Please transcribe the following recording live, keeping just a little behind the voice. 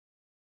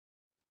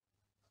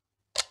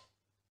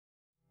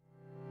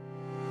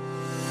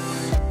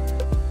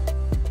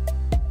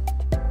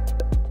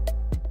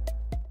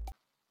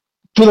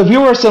To the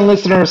viewers and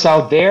listeners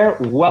out there,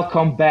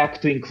 welcome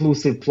back to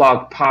Inclusive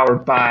Plug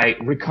powered by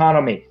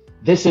Reconomy.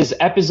 This is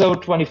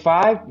episode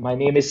 25. My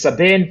name is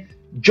Sabin.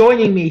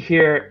 Joining me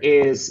here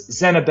is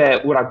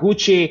Zenabe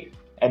Uraguchi,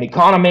 an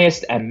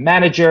economist and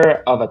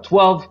manager of a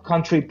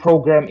 12-country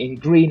program in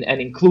green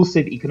and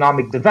inclusive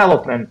economic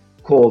development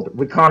called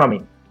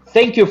Reconomy.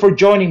 Thank you for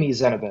joining me,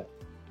 Zenabe.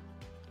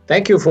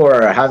 Thank you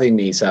for having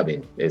me,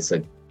 Sabin. It's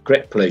a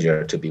great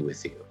pleasure to be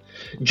with you.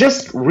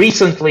 Just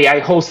recently,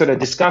 I hosted a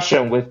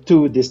discussion with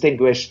two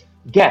distinguished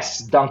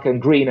guests, Duncan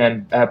Green,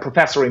 and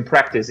professor in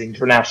practice in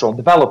international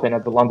development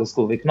at the London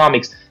School of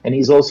Economics, and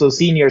he's also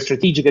senior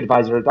strategic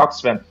advisor at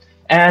Oxfam,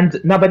 and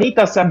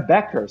Nabanita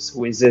Sam-Beckers,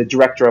 who is a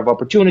director of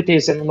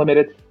Opportunities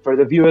Unlimited. For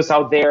the viewers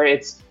out there,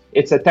 it's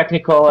a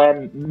technical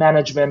and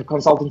management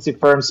consultancy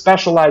firm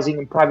specializing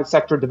in private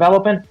sector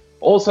development.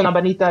 Also,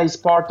 Nabanita is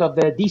part of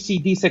the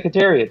DCD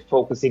Secretariat,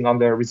 focusing on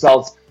the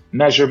results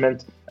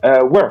measurement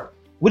work.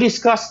 We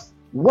discussed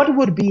what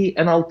would be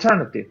an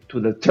alternative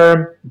to the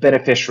term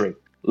beneficiary.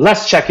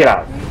 Let's check it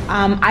out.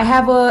 I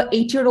have an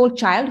 8-year-old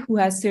child who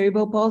has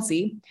cerebral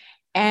palsy.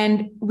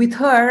 And with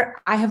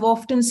her, I have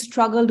often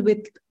struggled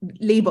with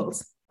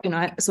labels,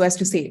 so as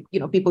to say,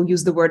 people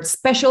use the word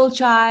special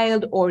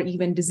child or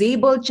even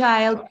disabled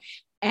child.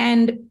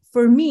 And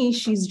for me,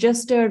 she's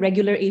just a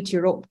regular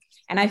 8-year-old.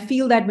 And I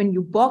feel that when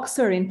you box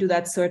her into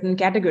that certain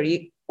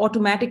category,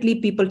 automatically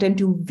people tend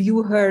to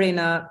view her in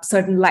a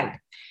certain light.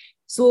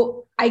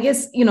 So I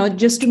guess,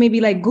 just to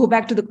maybe go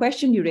back to the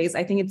question you raised,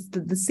 I think it's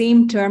the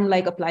same term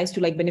applies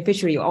to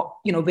beneficiary. Or,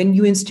 when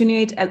you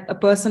insinuate a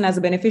person as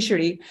a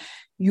beneficiary,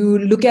 you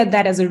look at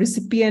that as a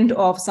recipient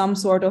of some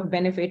sort of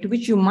benefit,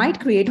 which you might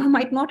create or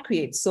might not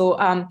create. So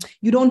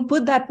you don't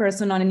put that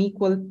person on an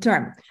equal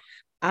term.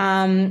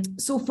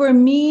 So for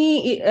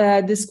me,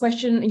 this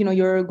question,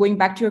 you're going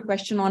back to your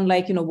question on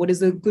what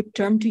is a good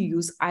term to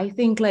use? I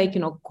think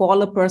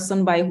call a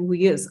person by who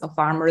he is. A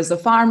farmer is a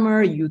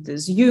farmer, youth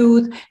is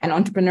youth, an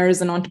entrepreneur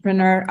is an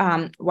entrepreneur.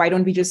 Why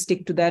don't we just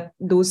stick to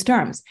those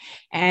terms?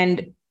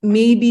 And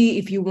maybe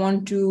if you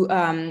want to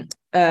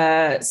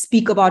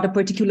speak about a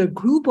particular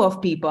group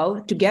of people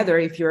together,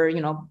 if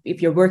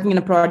you're working in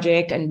a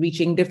project and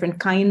reaching different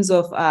kinds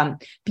of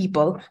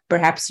people,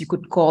 perhaps you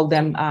could call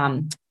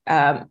them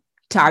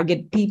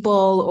target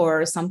people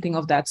or something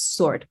of that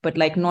sort, but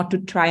not to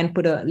try and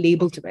put a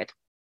label to it.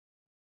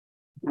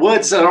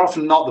 Words are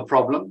often not the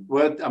problem.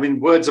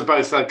 Words are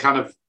both a kind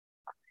of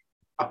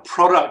a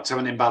product of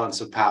an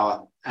imbalance of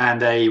power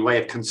and a way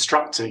of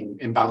constructing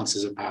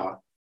imbalances of power.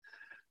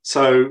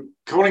 So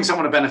calling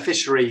someone a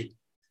beneficiary,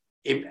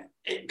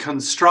 it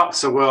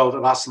constructs a world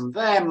of us and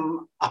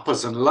them,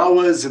 uppers and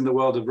lowers in the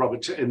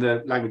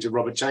language of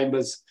Robert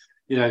Chambers.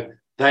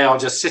 They are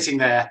just sitting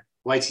there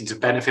waiting to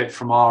benefit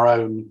from our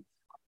own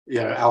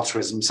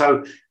altruism.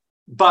 So,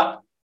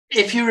 but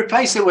if you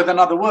replace it with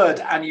another word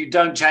and you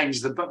don't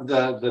change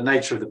the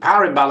nature of the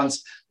power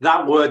imbalance,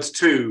 that word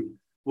too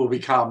will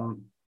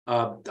become,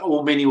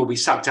 all meaning will be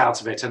sucked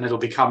out of it, and it'll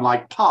become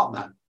like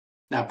partner.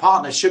 Now,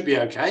 partner should be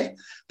okay,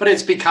 but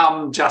it's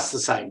become just the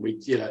same.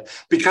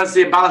 Because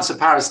the imbalance of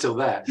power is still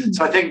there. Mm-hmm.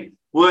 So I think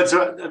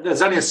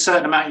there's only a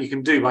certain amount you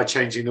can do by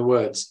changing the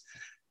words.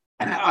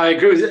 And I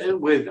agree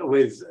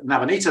with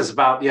Nabanita's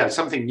about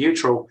something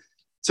neutral.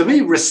 To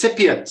me,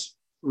 recipient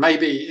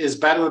maybe is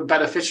better than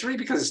beneficiary,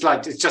 because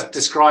it just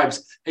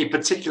describes a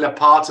particular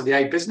part of the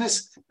aid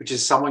business, which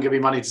is someone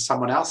giving money to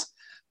someone else.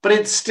 But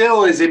it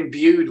still is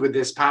imbued with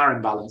this power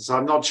imbalance. So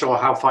I'm not sure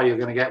how far you're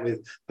going to get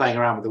with playing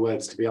around with the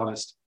words, to be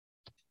honest.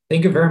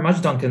 Thank you very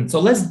much, Duncan. So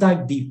let's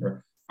dive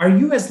deeper. Are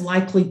you as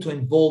likely to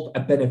involve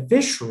a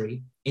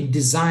beneficiary in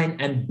design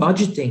and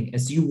budgeting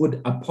as you would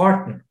a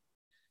partner?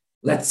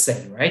 Let's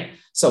say, right?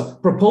 So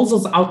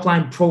proposals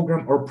outline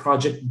program or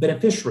project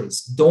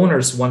beneficiaries.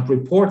 Donors want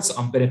reports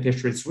on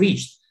beneficiaries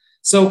reached.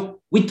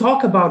 So we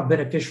talk about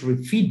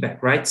beneficiary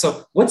feedback, right?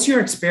 So what's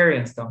your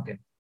experience, Duncan?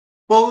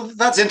 Well,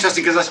 that's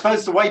interesting, because I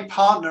suppose the way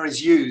partner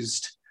is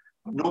used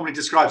normally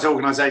describes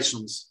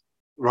organizations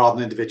rather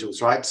than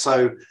individuals, right?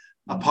 So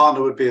a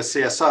partner would be a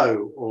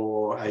CSO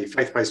or a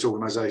faith-based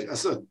organization, a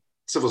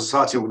civil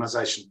society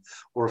organization,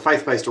 or a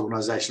faith-based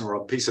organization, or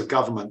a piece of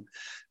government.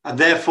 And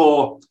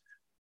therefore,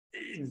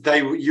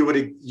 you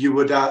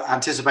would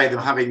anticipate them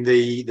having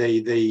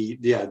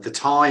the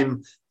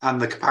time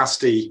and the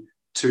capacity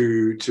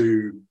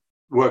to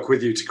work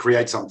with you to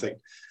create something.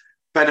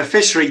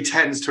 Beneficiary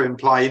tends to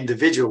imply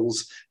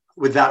individuals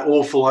with that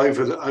awful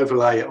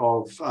overlay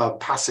of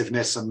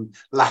passiveness and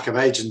lack of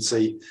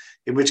agency,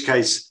 in which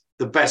case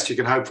the best you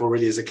can hope for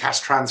really is a cash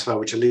transfer,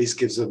 which at least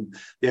gives them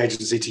the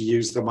agency to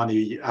use the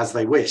money as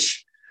they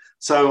wish.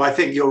 So I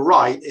think you're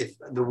right. If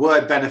the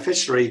word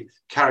beneficiary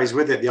carries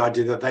with it the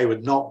idea that they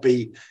would not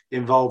be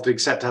involved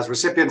except as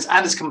recipients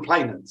and as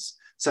complainants.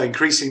 So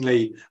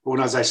increasingly,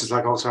 organizations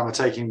like Oxfam are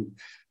taking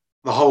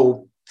the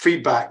whole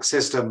feedback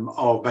system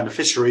of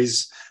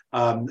beneficiaries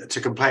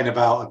to complain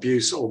about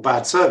abuse or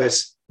bad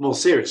service more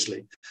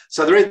seriously.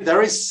 So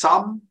there is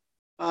some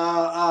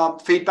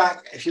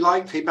feedback, if you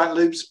like, feedback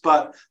loops,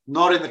 but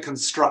not in the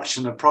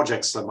construction of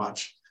projects so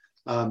much.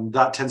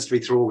 that tends to be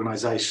through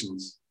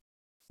organizations.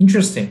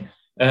 Interesting.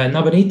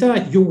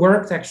 Nabanita, you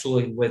worked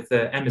actually with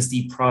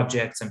MSD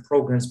projects and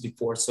programs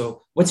before.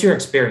 So what's your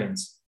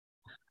experience?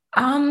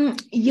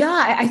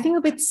 Yeah, I think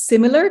a bit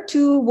similar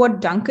to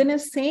what Duncan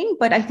is saying,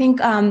 but I think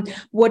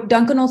what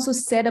Duncan also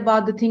said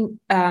about the thing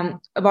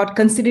about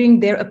considering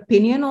their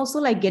opinion, also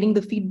like getting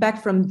the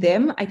feedback from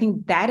them, I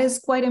think that is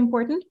quite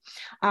important.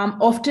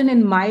 Often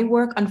in my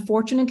work,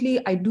 unfortunately,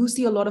 I do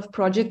see a lot of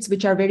projects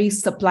which are very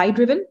supply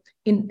driven,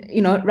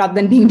 rather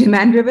than being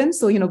demand driven.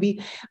 So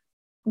we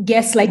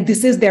guess like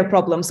this is their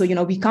problem. So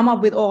we come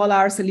up with all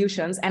our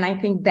solutions, and I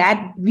think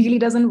that really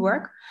doesn't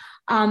work.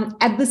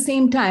 At the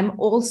same time,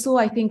 also,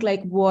 I think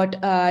like what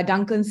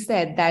Duncan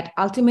said, that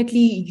ultimately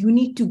you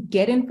need to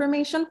get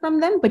information from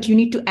them, but you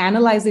need to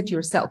analyze it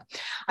yourself.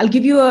 I'll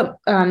give you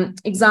an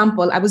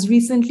example. I was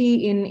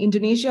recently in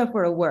Indonesia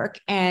for a work,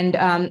 and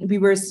we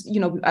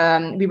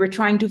were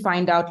trying to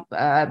find out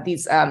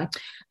these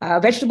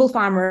vegetable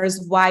farmers,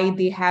 why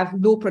they have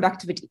low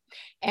productivity.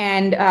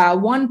 And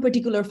one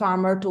particular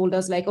farmer told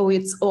us like, oh,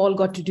 it's all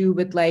got to do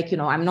with like,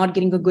 I'm not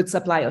getting a good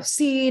supply of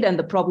seed, and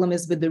the problem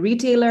is with the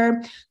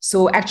retailer.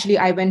 So actually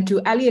I went to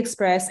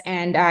AliExpress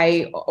and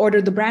I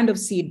ordered the brand of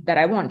seed that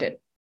I wanted.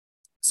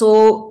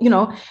 So,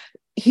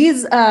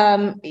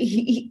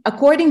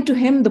 according to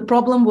him, the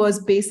problem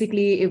was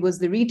basically it was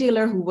the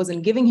retailer who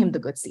wasn't giving him the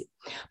good seed.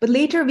 But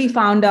later we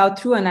found out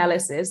through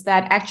analysis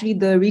that actually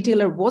the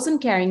retailer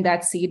wasn't carrying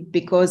that seed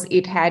because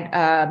it had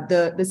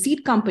the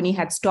seed company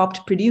had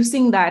stopped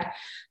producing that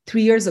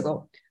 3 years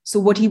ago. So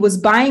what he was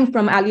buying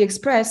from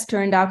AliExpress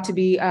turned out to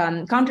be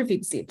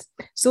counterfeit seeds.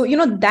 So,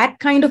 that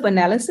kind of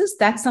analysis,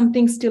 that's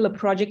something still a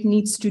project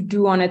needs to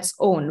do on its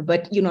own.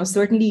 But,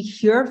 certainly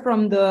hear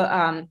from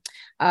the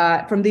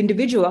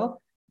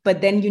individual, but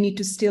then you need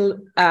to still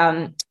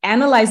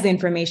analyze the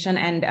information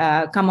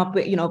and come up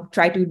with,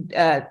 try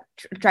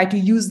to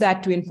use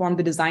that to inform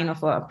the design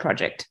of a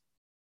project.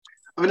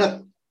 I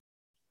mean,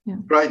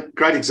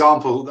 great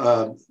example,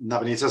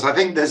 Nabanita. So I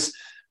think there's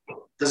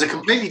a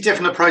completely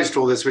different approach to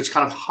all this, which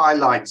kind of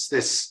highlights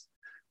this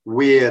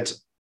weird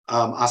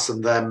us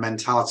and them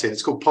mentality.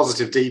 It's called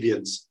positive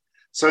deviance.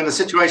 So in a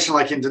situation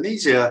like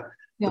Indonesia,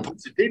 the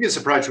positive deviance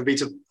approach would be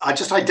to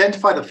just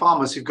identify the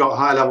farmers who've got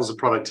higher levels of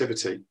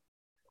productivity,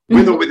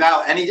 with or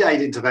without any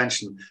aid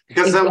intervention,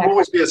 because there will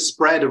always be a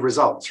spread of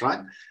results, right?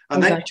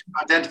 And then you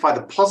identify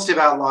the positive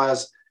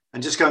outliers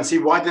and just go and see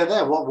why they're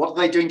there. What are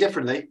they doing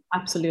differently?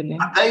 Absolutely.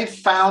 And they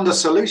found a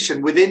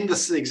solution within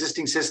the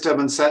existing system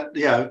and set,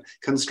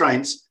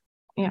 constraints.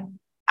 Yeah.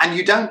 And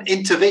you don't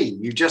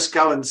intervene. You just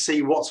go and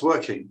see what's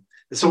working.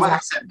 There's all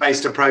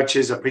asset-based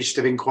approaches,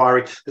 appreciative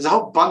inquiry. There's a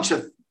whole bunch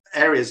of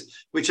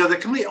areas which are the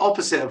complete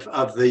opposite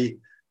of the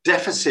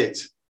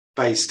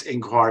deficit-based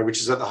inquiry, which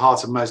is at the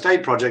heart of most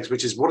aid projects,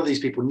 which is what do these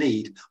people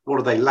need? What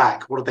do they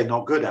lack? What are they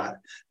not good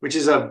at? Which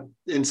is,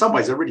 in some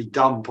ways, a really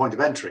dumb point of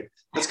entry.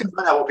 Let's go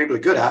find out what people are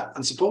good at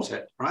and support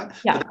it, right?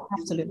 Yeah,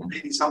 absolutely.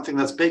 Really something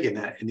that's big in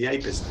the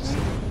aid business.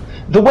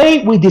 The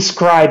way we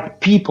describe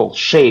people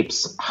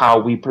shapes how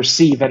we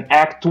perceive and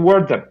act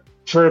toward them.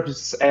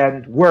 Terms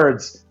and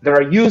words that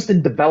are used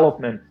in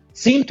development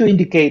seem to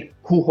indicate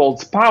who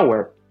holds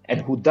power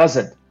and who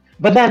doesn't.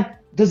 But then,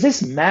 does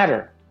this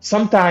matter?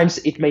 Sometimes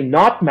it may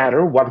not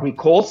matter what we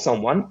call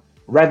someone.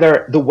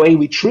 Rather, the way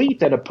we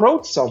treat and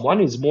approach someone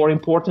is more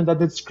important than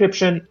the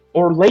description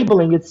or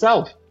labeling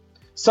itself.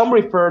 Some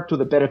refer to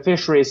the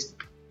beneficiaries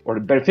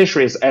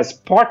as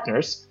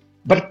partners,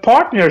 but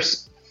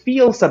partners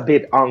feels a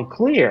bit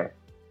unclear.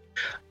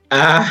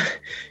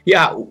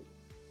 Yeah,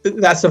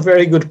 that's a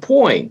very good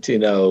point,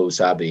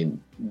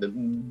 Sabine.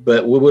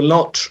 But we will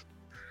not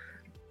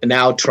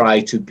now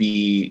try to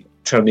be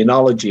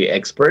terminology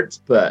experts,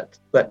 but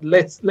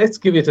let's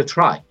give it a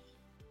try.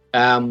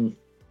 I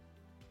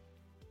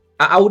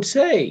would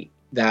say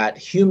that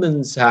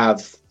humans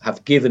have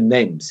given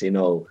names,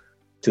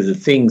 to the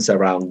things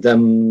around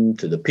them,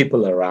 to the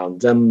people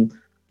around them,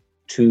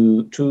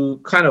 to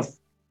kind of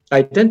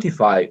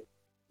identify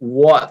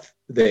what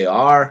they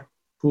are,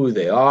 who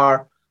they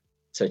are,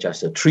 such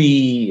as a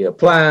tree,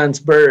 plants,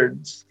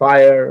 birds,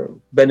 fire,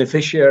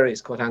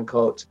 beneficiaries, quote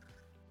unquote.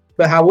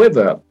 But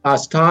however,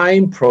 as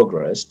time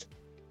progressed,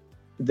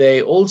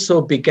 they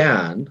also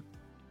began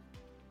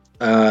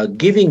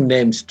giving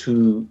names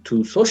to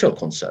social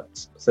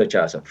concepts, such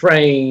as a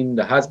friend,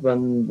 a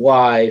husband,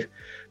 wife,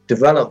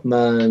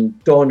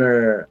 development,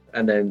 donor,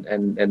 and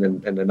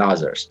then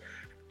others.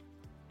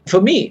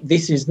 For me,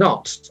 this is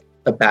not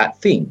a bad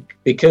thing,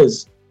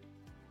 because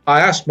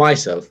I ask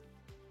myself,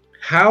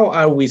 how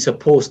are we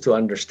supposed to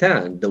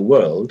understand the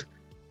world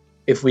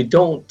if we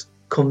don't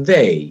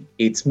convey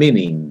its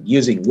meaning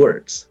using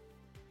words?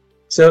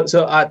 So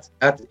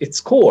at its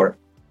core,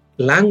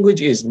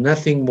 language is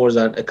nothing more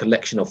than a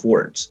collection of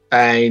words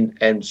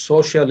and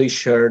socially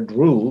shared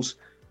rules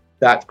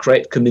that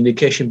create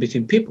communication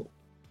between people.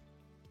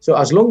 So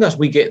as long as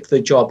we get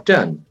the job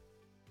done,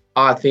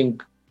 I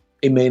think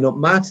it may not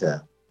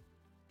matter,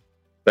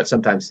 but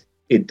sometimes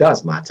it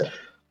does matter,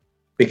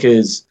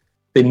 because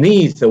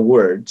beneath the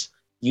words,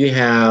 you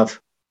have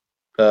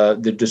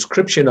the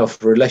description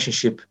of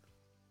relationship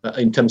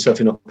in terms of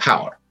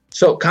power.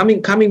 So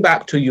coming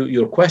back to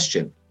your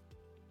question,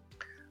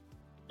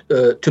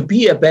 to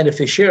be a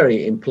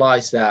beneficiary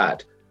implies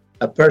that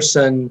a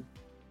person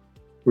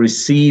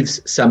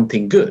receives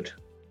something good.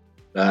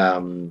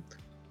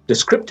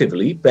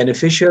 Descriptively,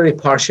 beneficiary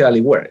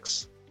partially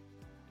works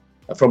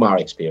from our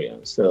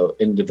experience. So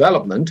in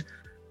development,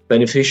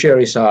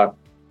 beneficiaries are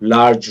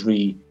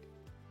largely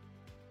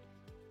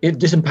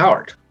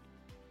disempowered,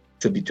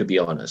 to be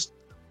honest.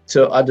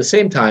 So at the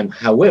same time,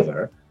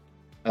 however,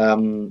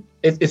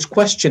 it's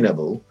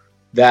questionable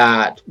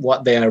that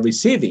what they are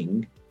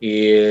receiving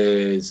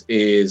is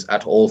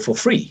at all for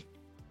free.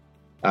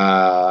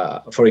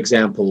 For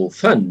example,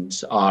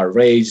 funds are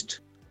raised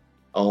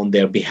on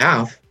their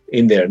behalf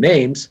in their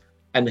names,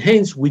 and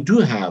hence we do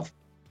have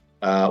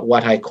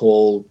what I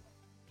call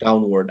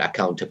downward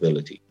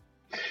accountability.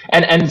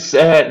 And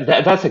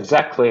that's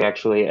exactly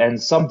actually.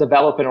 And some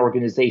development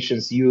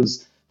organizations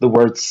use the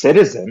word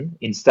citizen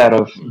instead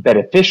of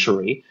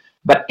beneficiary.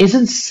 But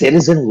isn't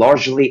citizen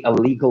largely a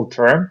legal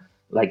term?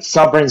 Like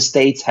sovereign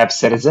states have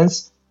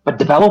citizens, but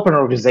development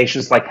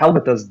organizations like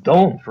Helvetas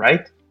don't,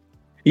 right?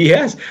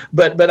 Yes,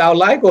 but I would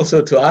like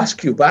also to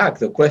ask you back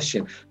the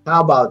question: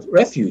 how about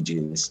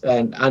refugees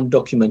and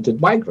undocumented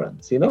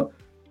migrants?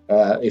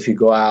 If you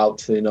go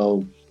out,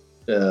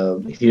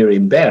 here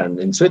in Bern,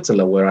 in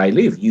Switzerland, where I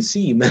live, you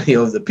see many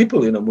of the people,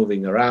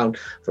 moving around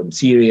from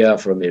Syria,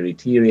 from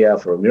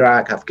Eritrea, from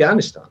Iraq,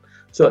 Afghanistan.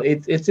 So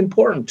it's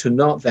important to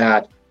note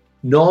that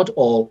not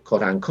all,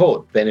 quote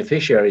unquote,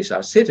 beneficiaries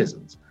are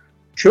citizens.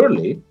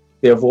 Surely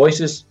their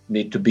voices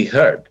need to be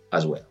heard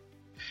as well.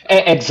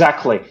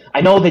 Exactly.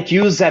 I know that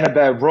you,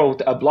 Zennaba,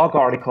 wrote a blog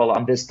article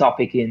on this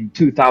topic in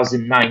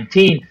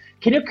 2019.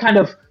 Can you kind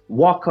of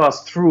walk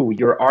us through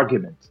your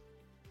argument?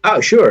 Oh,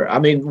 sure. I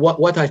mean,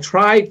 what I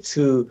tried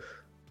to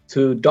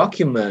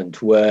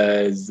document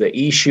was the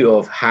issue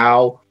of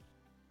how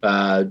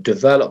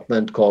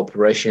development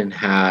cooperation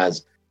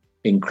has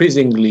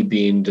increasingly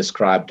been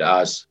described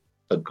as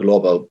a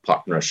global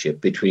partnership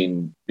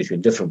between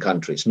different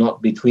countries,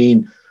 not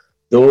between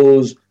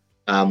those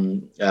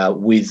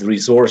with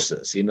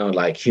resources,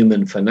 like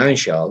human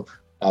financial,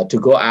 to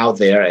go out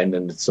there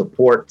and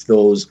support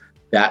those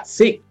that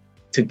seek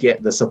to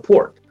get the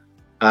support.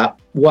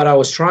 What I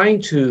was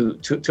trying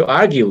to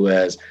argue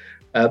was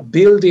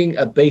building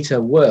a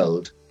better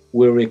world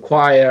will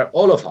require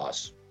all of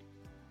us,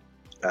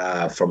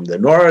 from the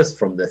north,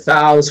 from the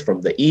south,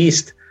 from the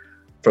east,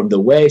 from the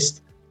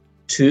west,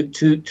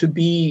 to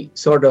be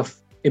sort of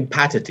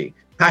empathetic,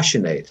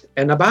 passionate,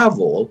 and above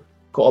all,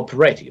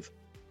 cooperative.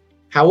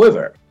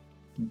 However,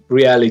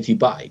 reality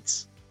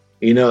bites.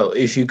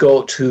 If you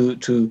go to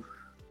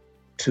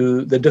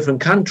the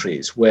different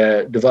countries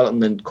where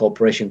development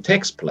cooperation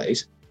takes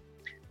place,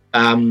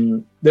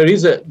 there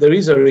is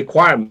a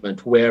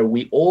requirement where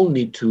we all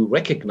need to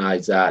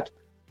recognize that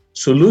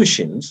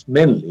solutions,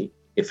 mainly,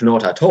 if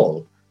not at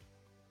all,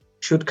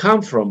 should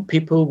come from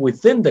people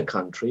within the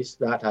countries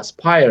that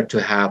aspire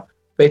to have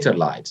better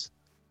lives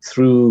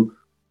through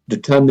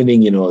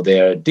determining,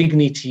 their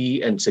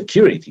dignity and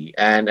security,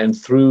 and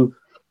through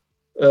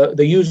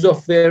the use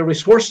of their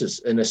resources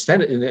in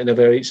a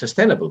very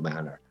sustainable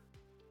manner.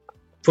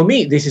 For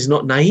me, this is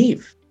not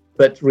naive,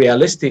 but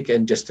realistic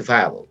and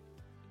justifiable.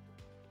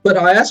 But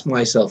I asked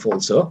myself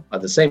also,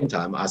 at the same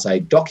time, as I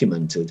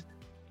documented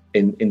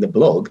in the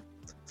blog,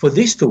 for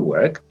this to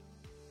work,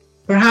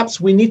 perhaps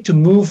we need to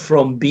move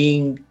from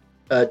being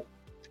a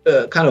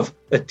kind of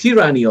a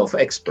tyranny of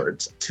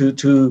experts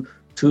to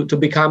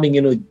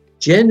becoming,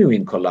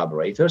 genuine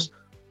collaborators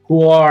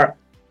who are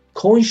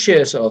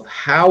conscious of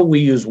how we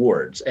use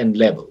words and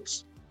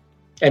labels.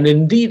 And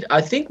indeed,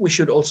 I think we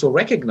should also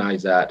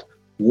recognize that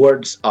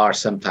words are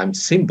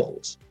sometimes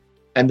symbols,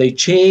 and they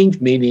change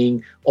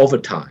meaning over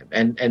time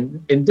and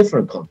in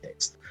different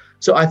contexts.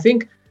 So I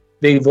think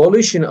the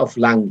evolution of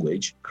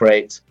language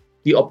creates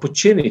the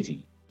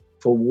opportunity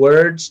for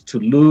words to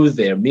lose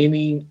their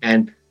meaning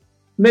and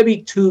maybe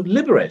to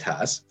liberate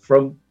us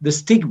from the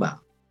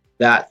stigma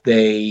that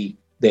they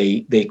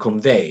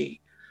convey.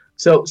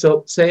 So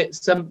say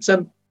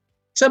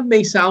some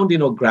may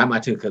sound,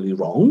 grammatically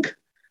wrong,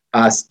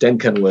 as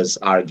Duncan was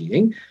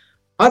arguing.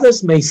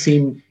 Others may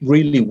seem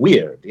really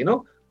weird,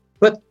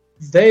 but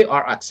they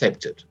are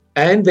accepted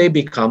and they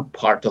become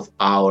part of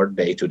our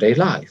day-to-day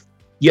life.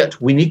 Yet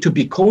we need to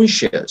be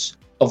conscious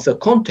of the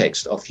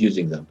context of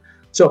using them.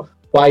 So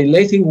by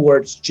letting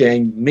words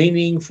change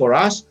meaning for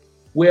us,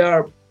 we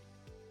are,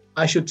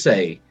 I should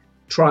say,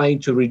 trying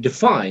to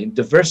redefine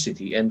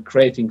diversity and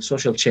creating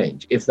social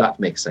change, if that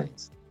makes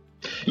sense.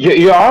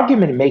 Your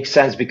argument makes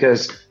sense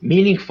because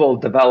meaningful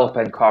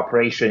development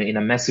cooperation in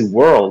a messy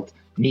world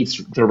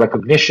needs the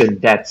recognition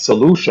that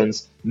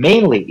solutions,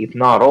 mainly, if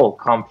not all,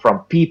 come from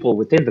people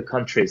within the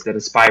countries that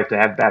aspire to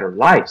have better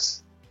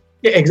lives.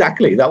 Yeah,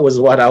 exactly. That was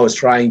what I was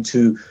trying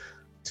to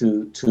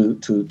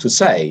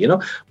say,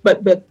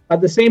 But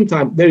at the same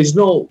time, there is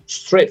no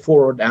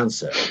straightforward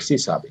answer, see,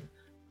 Sabine.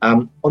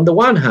 On the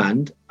one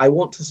hand, I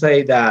want to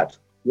say that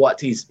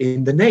what is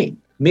in the name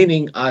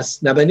meaning, as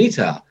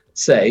Nabanita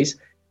says,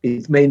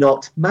 it may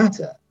not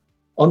matter.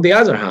 On the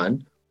other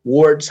hand,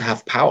 words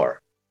have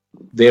power.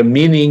 Their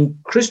meaning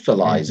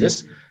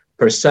crystallizes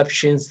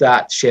perceptions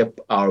that shape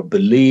our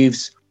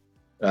beliefs,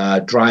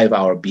 drive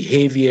our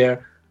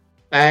behavior,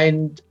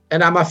 and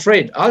I'm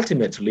afraid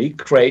ultimately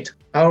create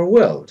our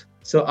world.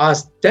 So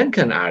as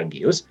Duncan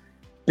argues,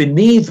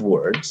 beneath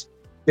words,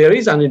 there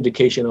is an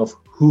indication of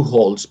who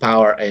holds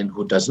power and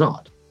who does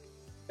not.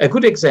 A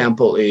good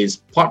example is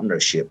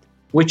partnership,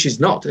 which is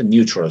not a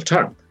neutral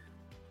term.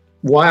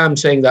 Why I'm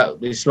saying that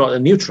it's not a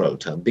neutral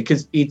term?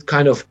 Because it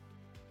kind of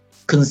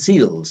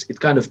conceals, it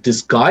kind of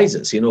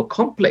disguises,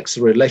 complex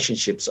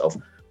relationships of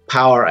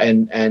power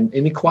and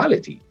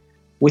inequality,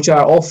 which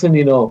are often,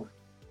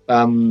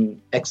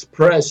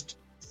 expressed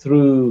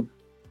through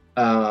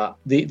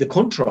the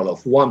control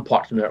of one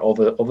partner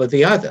over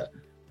the other.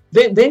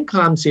 Then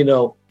comes,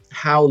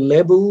 how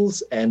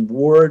labels and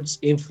words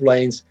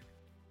influence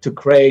to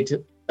create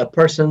a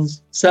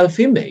person's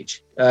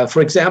self-image.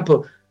 For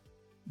example,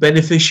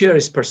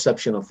 beneficiaries'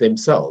 perception of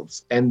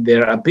themselves and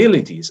their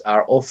abilities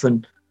are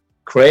often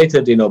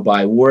created,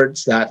 by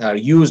words that are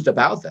used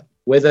about them,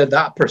 whether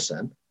that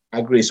person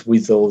agrees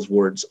with those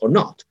words or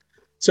not.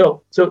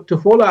 So to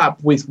follow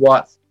up with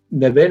what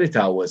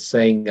Nabanita was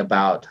saying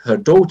about her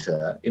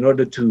daughter, in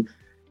order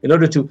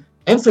to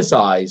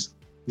emphasize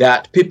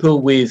that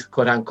people with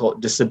quote-unquote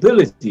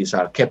disabilities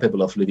are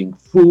capable of living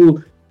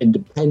full,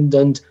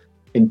 independent,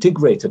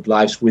 integrated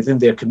lives within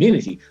their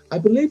community, I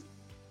believe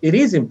it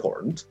is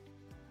important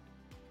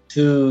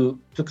to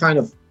kind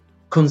of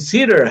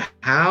consider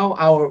how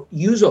our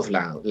use of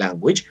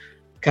language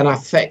can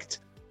affect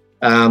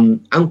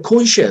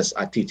unconscious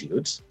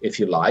attitudes, if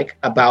you like,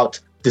 about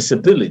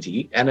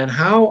disability, and then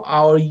how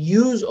our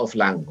use of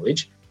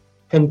language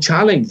can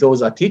challenge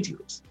those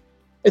attitudes.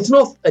 It's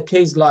not a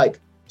case like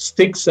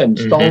sticks and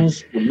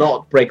stones will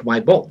not break my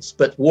bones,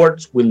 but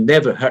words will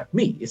never hurt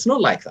me. It's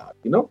not like that,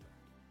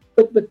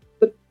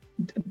 But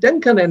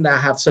Duncan and I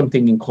have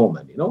something in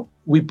common,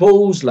 We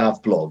both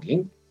love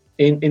blogging.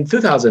 In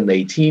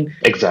 2018,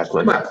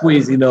 exactly, came up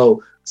with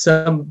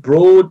some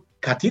broad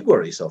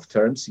categories of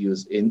terms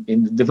used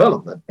in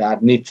development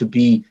that need to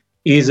be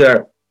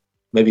either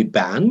maybe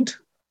banned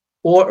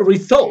or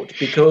rethought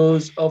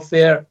because of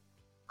their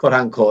quote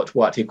unquote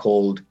what he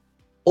called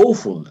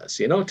awfulness.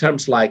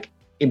 Terms like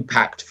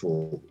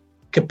impactful,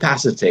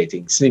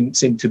 capacitating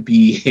seem to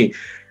be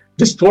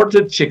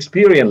distorted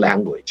Shakespearean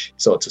language,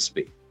 so to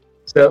speak.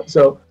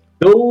 So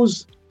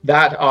those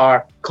that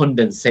are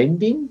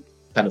condescending,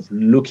 kind of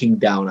looking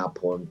down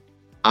upon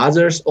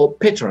others, or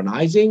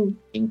patronizing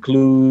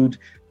include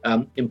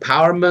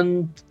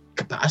empowerment,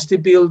 capacity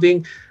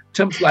building,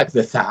 terms like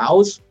the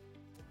thous.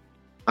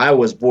 I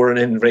was born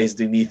and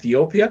raised in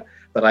Ethiopia,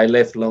 but I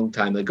left a long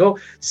time ago,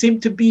 seem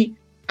to be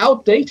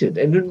outdated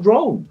and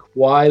wrong,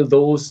 while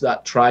those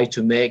that try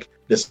to make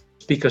the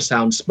speaker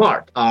sound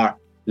smart are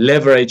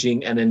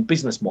leveraging an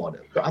business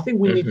model. So I think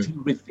we need to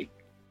rethink.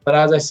 But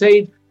as I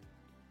said,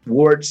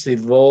 words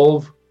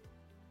evolve,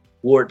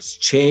 words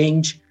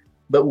change,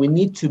 but we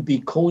need to be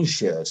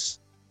conscious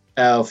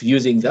of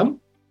using them.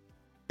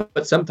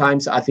 But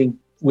sometimes I think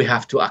we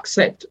have to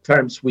accept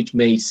terms which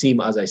may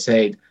seem, as I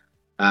said,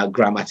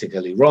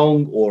 grammatically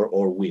wrong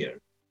or weird.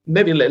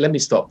 Maybe let me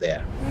stop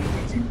there.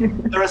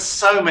 There are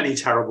so many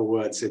terrible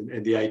words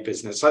in the aid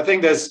business. I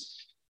think there's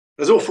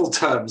awful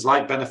terms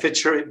like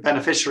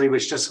beneficiary,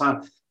 which just kind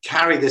of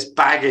carry this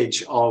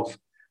baggage of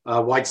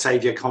white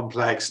savior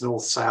complex,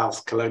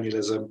 north-south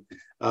colonialism.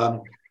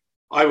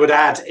 I would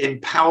add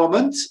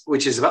empowerment,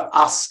 which is about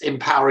us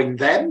empowering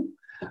them,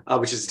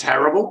 which is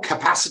terrible.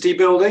 Capacity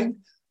building,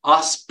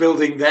 us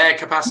building their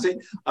capacity.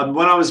 And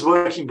when I was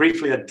working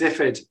briefly at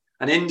DFID,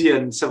 an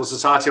Indian civil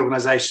society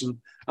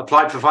organization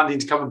applied for funding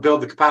to come and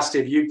build the capacity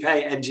of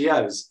UK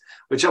NGOs,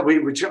 which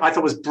I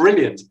thought was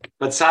brilliant.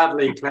 But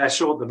sadly, Claire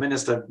Short, the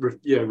minister,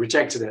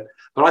 rejected it.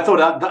 But I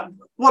thought that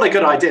what a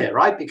good idea,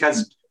 right?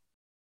 Because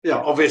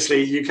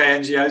obviously UK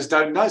NGOs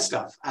don't know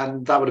stuff,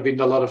 and that would have been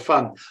a lot of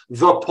fun.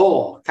 The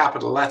poor,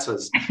 capital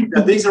letters.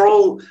 These are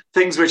all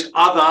things which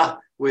kind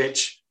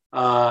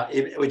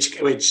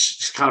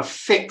of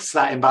fix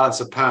that imbalance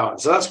of power.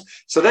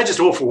 So they're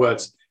just awful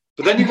words.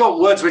 But then you've got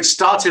words which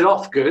started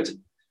off good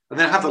and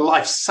then have the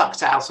life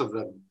sucked out of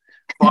them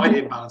by the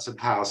imbalance of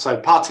power. So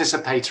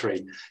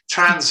participatory,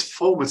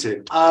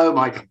 transformative. Oh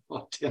my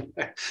God.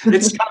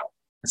 It's kind of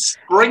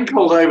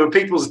sprinkled over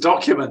people's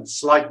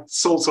documents like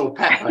salt or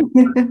pepper.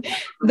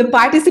 The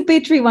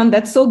participatory one,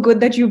 that's so good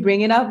that you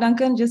bring it up,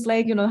 Duncan, just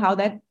like, how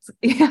that...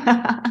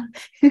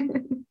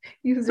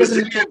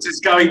 Resilience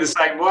is going the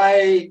same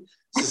way,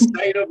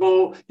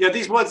 sustainable.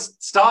 These words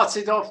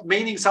started off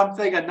meaning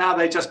something and now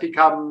they just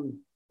become...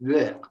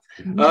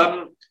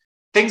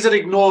 things that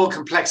ignore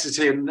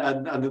complexity and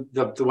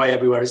the way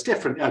everywhere is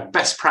different.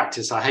 Best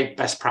practice. I hate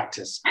best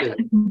practice.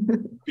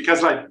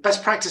 Because like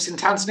best practice in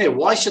Tanzania,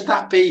 why should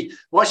that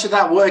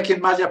work in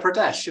Madhya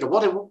Pradesh?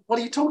 What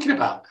are you talking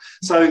about?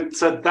 So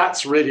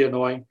that's really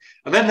annoying.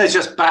 And then there's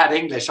just bad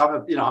English. I'm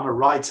a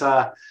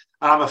writer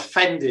and I'm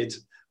offended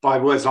by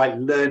words like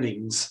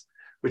learnings,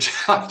 which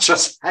I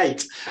just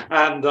hate,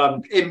 and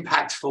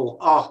impactful.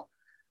 Oh,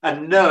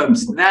 and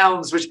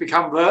nouns which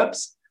become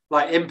verbs,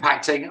 like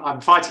impacting. I'm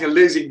fighting a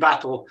losing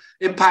battle.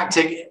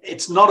 Impacting,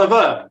 it's not a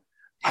verb.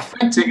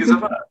 Affecting is a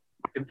verb.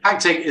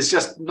 Impacting is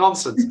just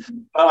nonsense.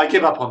 I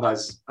give up on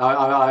those.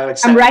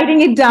 I'm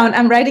writing it down.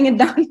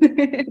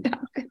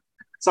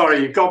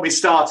 Sorry, you got me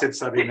started,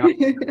 Sabina.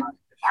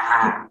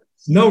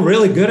 No,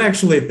 really good,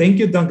 actually. Thank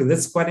you, Duncan.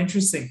 That's quite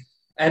interesting.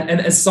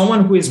 And as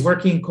someone who is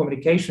working in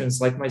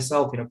communications like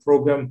myself in a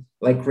program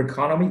like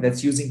Reconomy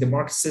that's using the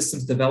market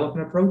systems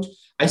development approach,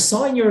 I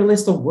saw in your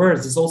list of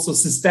words is also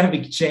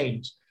systemic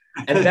change.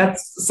 And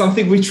that's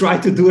something we try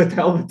to do at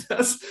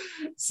Helvetas.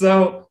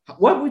 So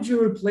what would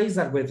you replace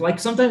that with? Like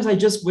sometimes I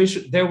just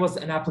wish there was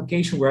an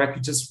application where I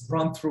could just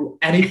run through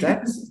any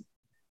text.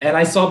 And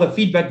I saw the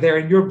feedback there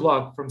in your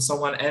blog from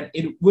someone, and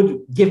it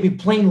would give me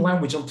plain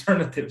language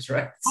alternatives,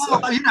 right? So,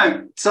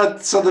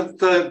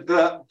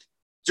 the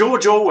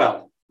George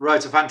Orwell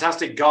wrote a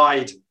fantastic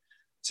guide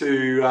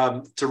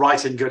to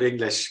writing good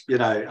English,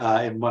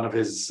 in one of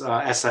his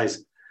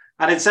essays.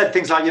 And it said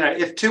things like,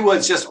 if two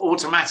words just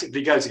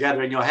automatically go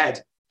together in your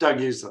head, don't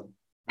use them,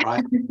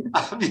 right?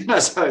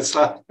 So it's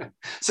like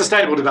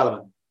sustainable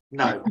development.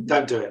 No,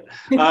 don't do it.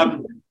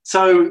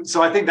 So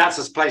I think that's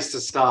a place to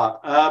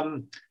start.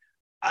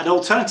 An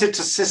alternative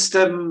to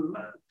system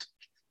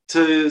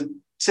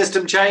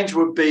change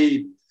would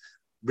be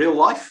real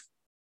life,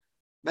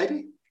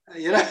 maybe.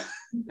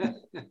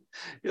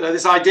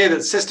 This idea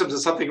that systems are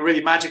something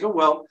really magical.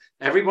 Well,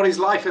 everybody's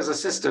life is a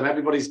system.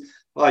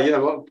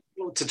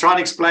 To try and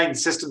explain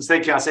systems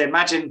thinking, I say,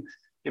 imagine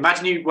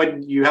you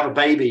when you have a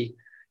baby,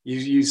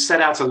 you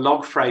set out a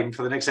log frame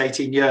for the next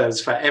 18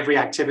 years for every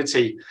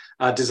activity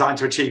designed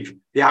to achieve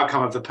the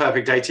outcome of the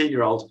perfect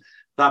 18-year-old.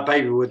 That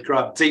baby would grow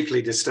up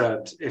deeply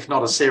disturbed, if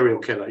not a serial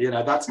killer.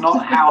 That's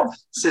not how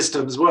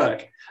systems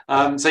work.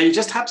 So you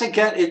just have to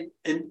get it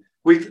in.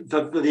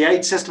 The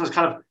aid system has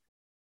kind of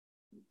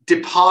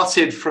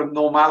departed from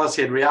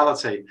normality and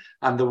reality,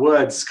 and the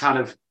words kind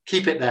of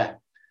keep it there.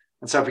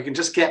 And so if we can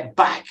just get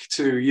back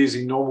to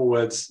using normal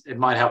words, it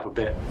might help a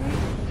bit.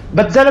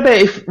 But Zeynep,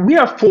 if we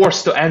are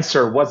forced to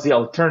answer what's the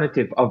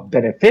alternative of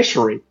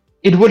beneficiary,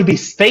 it would be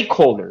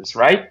stakeholders,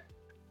 right?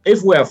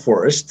 If we are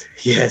forced,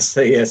 yes,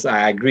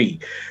 I agree.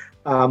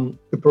 To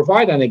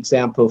provide an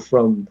example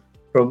from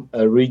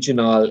a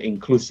regional,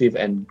 inclusive,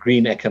 and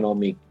green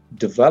economic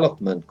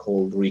development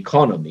called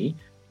Reconomy,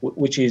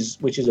 which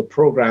is a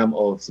program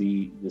of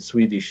the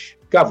Swedish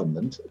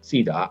government,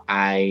 SIDA,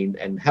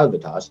 and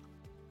Helvetas,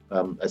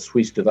 a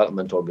Swiss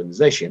development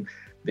organization.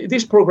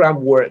 This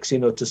program works,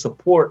 to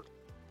support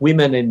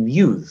women and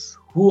youth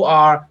who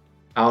are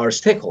our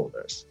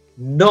stakeholders,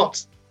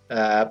 not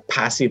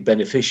passive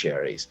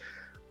beneficiaries.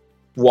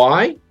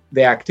 Why?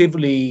 They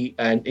actively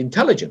and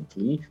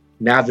intelligently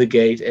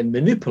navigate and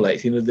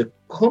manipulate, the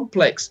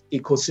complex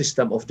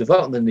ecosystem of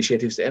development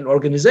initiatives and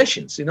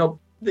organizations.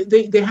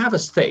 They have a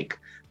stake.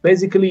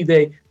 Basically,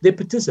 they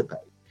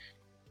participate.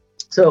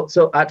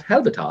 So at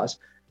Helvetas,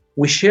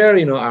 we share,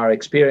 our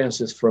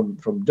experiences from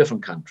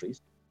different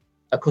countries.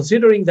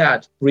 Considering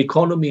that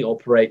Reconomy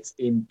operates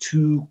in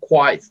two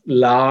quite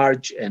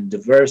large and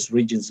diverse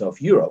regions of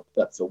Europe,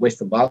 that's the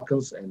Western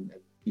Balkans and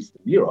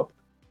Eastern Europe,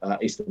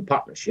 Eastern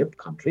Partnership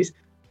countries,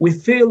 we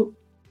feel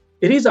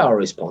it is our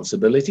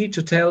responsibility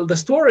to tell the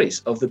stories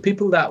of the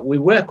people that we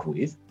work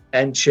with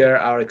and share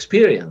our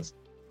experience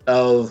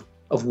of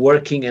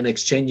working and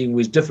exchanging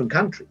with different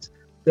countries.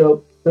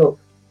 So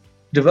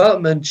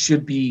development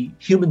should be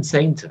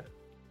human-centered,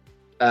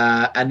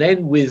 and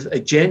then with a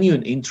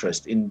genuine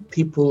interest in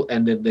people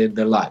and in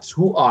their lives,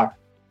 who are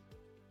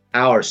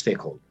our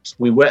stakeholders.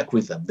 We work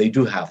with them. They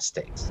do have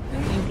stakes.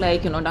 I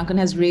think Duncan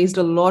has raised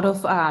a lot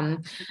of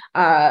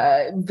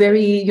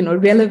very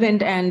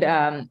relevant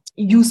and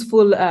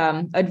useful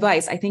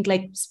advice. I think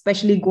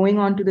especially going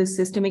on to the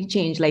systemic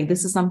change,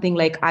 this is something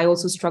I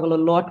also struggle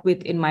a lot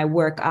with in my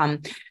work,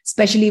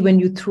 especially when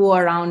you throw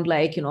around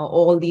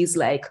all these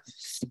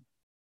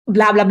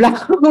blah blah blah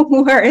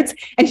words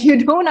and you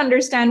don't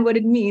understand what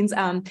it means.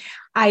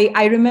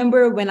 I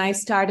remember when I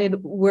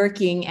started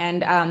working,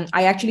 and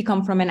I actually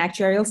come from an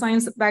actuarial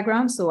science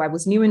background, so I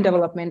was new in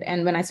development.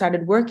 And when I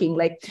started working,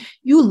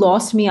 you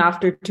lost me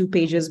after 2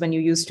 pages when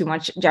you used too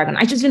much jargon.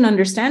 I just didn't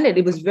understand it.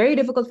 It was very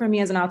difficult for me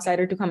as an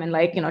outsider to come and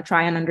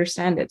try and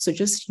understand it. So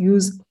just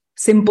use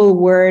simple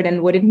word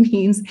and what it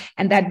means,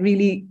 and that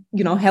really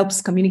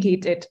helps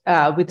communicate it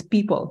with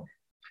people.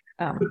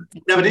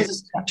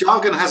 But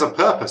jargon has a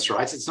purpose,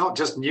 right? It's not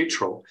just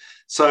neutral.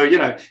 So,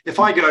 if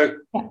I go,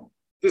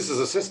 this is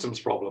a systems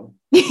problem,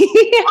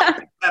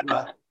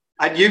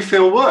 and you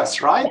feel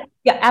worse, right?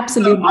 Yeah,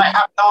 absolutely. So I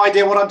have no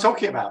idea what I'm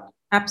talking about.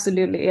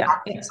 Absolutely, yeah.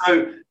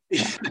 So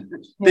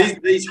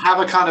these have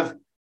a kind of,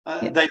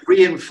 they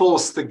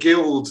reinforce the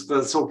guild,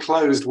 the sort of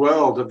closed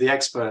world of the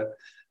expert,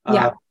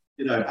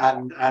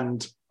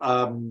 and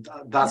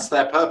that's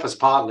their purpose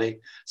partly.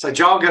 So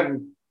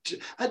jargon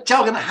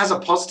has a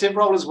positive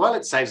role as well.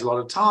 It saves a lot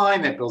of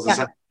time. It builds a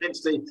sense of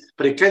identity,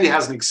 but it clearly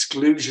has an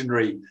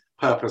exclusionary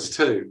purpose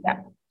too.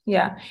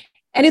 Yeah.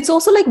 And it's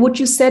also like what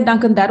you said,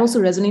 Duncan, that also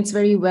resonates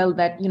very well,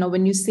 that,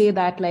 when you say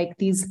that, like,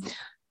 these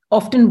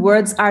often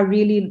words are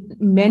really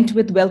meant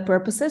with well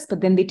purposes,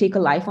 but then they take a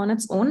life on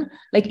its own.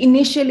 Like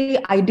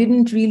initially, I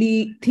didn't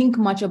really think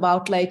much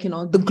about like,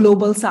 the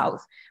global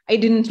South. I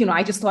didn't,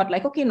 I just thought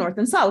like, okay, North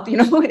and South,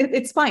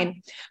 it's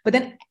fine. But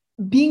then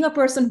being a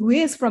person who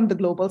is from the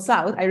global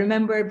South, I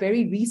remember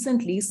very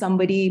recently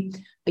somebody,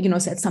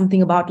 said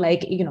something about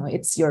like,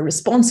 it's your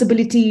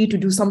responsibility to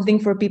do something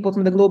for people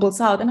from the global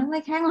South. And I'm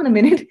like, hang on a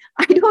minute,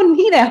 I don't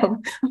need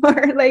help.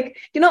 Or like,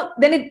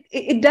 then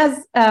it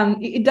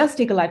does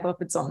take a life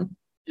of its own.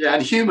 Yeah,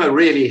 and humor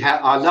really,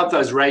 I love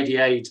those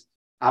Radiaid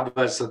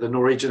adverts that the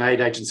Norwegian Aid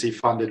Agency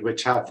funded,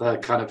 which have the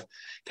kind of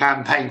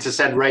campaign to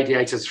send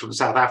radiators from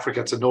South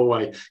Africa to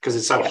Norway because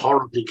it's so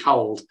horribly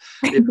cold.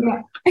 They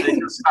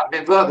just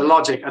invert the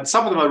logic, and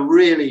some of them are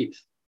really,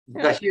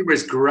 the humor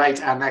is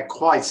great, and they're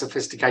quite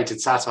sophisticated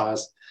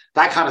satires.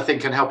 That kind of thing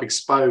can help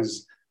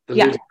expose the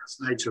ludicrous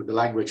nature of the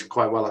language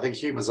quite well. I think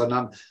humor's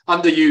an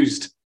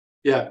underused.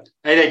 Yeah,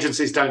 aid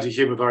agencies don't do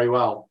humor very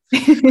well.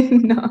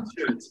 No.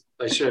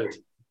 They should.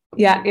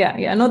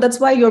 Yeah. No, that's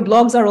why your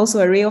blogs are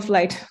also a ray of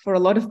light for a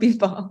lot of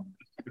people.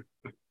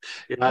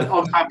 Yeah,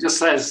 Oxfam just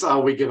says, "Oh,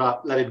 we give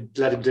up. Let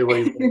him do what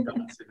he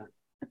wants."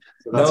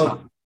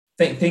 So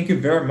thank you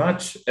very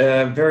much.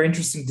 Very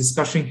interesting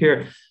discussion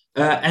here.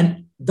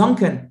 And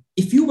Duncan,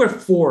 if you were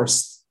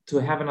forced to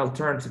have an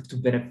alternative to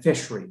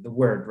beneficiary, the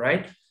word,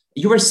 right?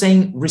 You were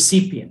saying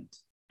recipient.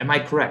 Am I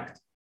correct?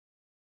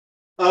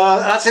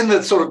 That's in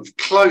the sort of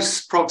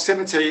close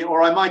proximity,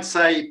 or I might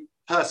say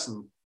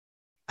person.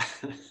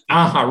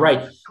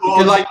 Right.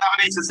 Or like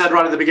Navanita said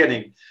right at the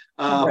beginning,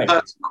 right.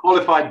 Person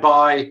qualified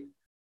by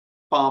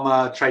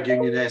farmer, trade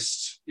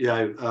unionist.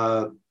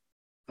 The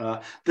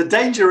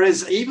danger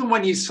is even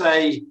when you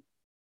say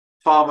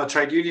farmer,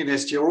 trade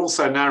unionist, you're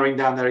also narrowing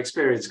down their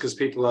experience because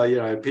people are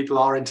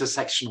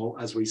intersectional,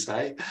 as we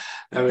say.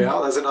 There we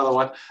are. There's another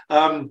one.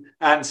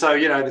 And so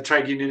the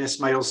trade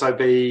unionist may also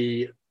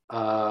be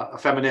a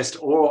feminist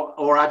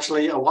or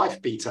actually a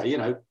wife beater.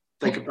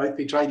 They could both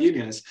be trade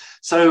unionists.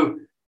 So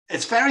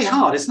it's very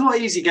hard. It's not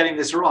easy getting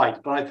this right,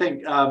 but I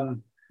think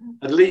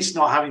at least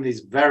not having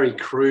these very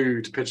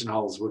crude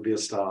pigeonholes would be a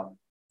start.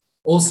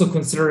 Also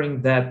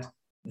considering that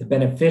the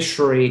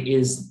beneficiary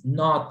is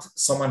not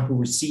someone who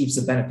receives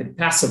the benefit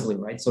passively,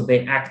 right? So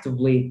they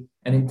actively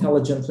and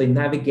intelligently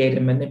navigate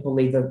and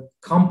manipulate the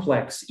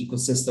complex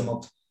ecosystem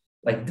of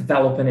like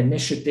development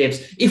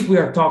initiatives. If we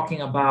are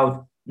talking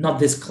about not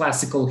this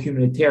classical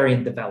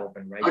humanitarian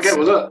development, right? Okay,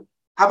 well, look,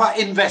 how about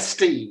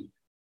investee?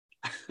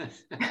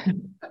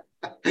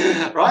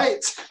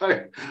 Right?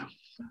 So,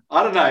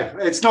 I don't know.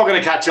 It's not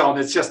going to catch on.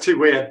 It's just too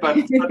weird. But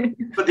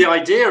the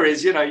idea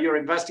is, you're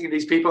investing in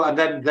these people and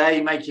then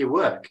they make you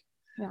work.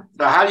 Yeah.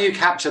 So how do you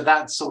capture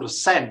that sort of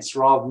sense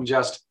rather than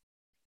just,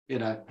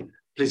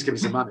 please give me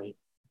some money?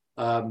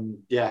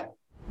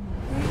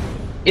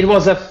 It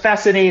was a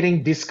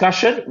fascinating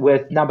discussion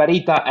with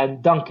Navarita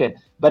and Duncan,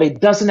 but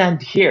it doesn't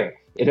end here.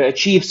 To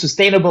achieve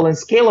sustainable and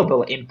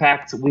scalable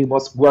impact, we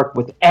must work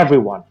with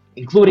everyone,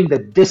 including the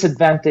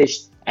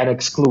disadvantaged and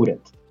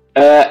excluded,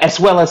 as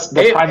well as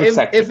the private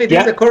sector. If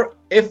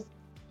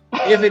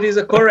it is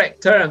a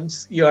correct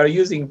terms you are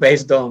using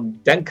based on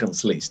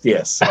Duncan's list,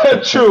 yes.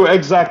 True,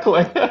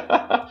 exactly.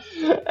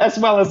 As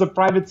well as the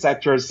private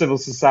sector, civil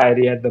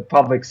society, and the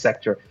public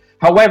sector.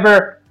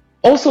 However,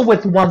 also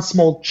with one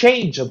small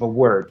change of a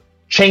word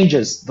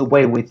changes the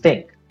way we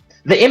think.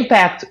 The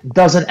impact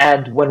doesn't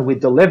end when we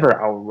deliver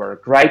our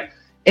work, right?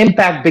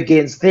 Impact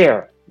begins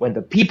there, when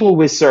the people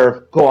we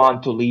serve go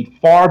on to lead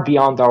far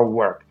beyond our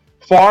work,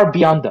 far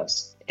beyond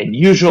us, and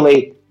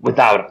usually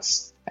without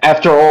us.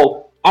 After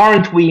all,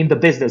 aren't we in the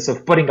business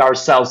of putting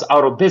ourselves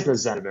out of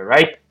business anyway,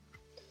 right?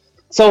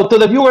 So to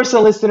the viewers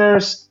and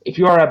listeners, if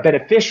you are a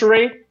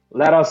beneficiary,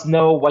 let us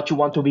know what you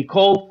want to be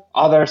called.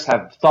 Others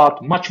have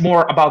thought much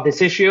more about this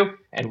issue,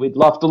 and we'd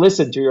love to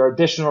listen to your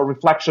additional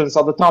reflections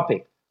on the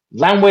topic.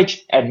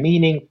 Language and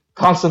meaning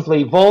constantly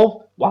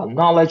evolve while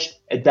knowledge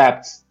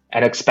adapts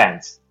and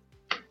expands.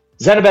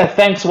 Zenabeth,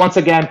 thanks once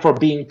again for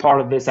being part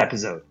of this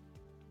episode.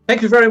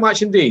 Thank you very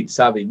much indeed,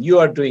 Sabin. You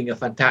are doing a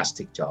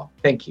fantastic job.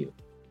 Thank you.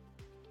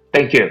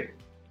 Thank you.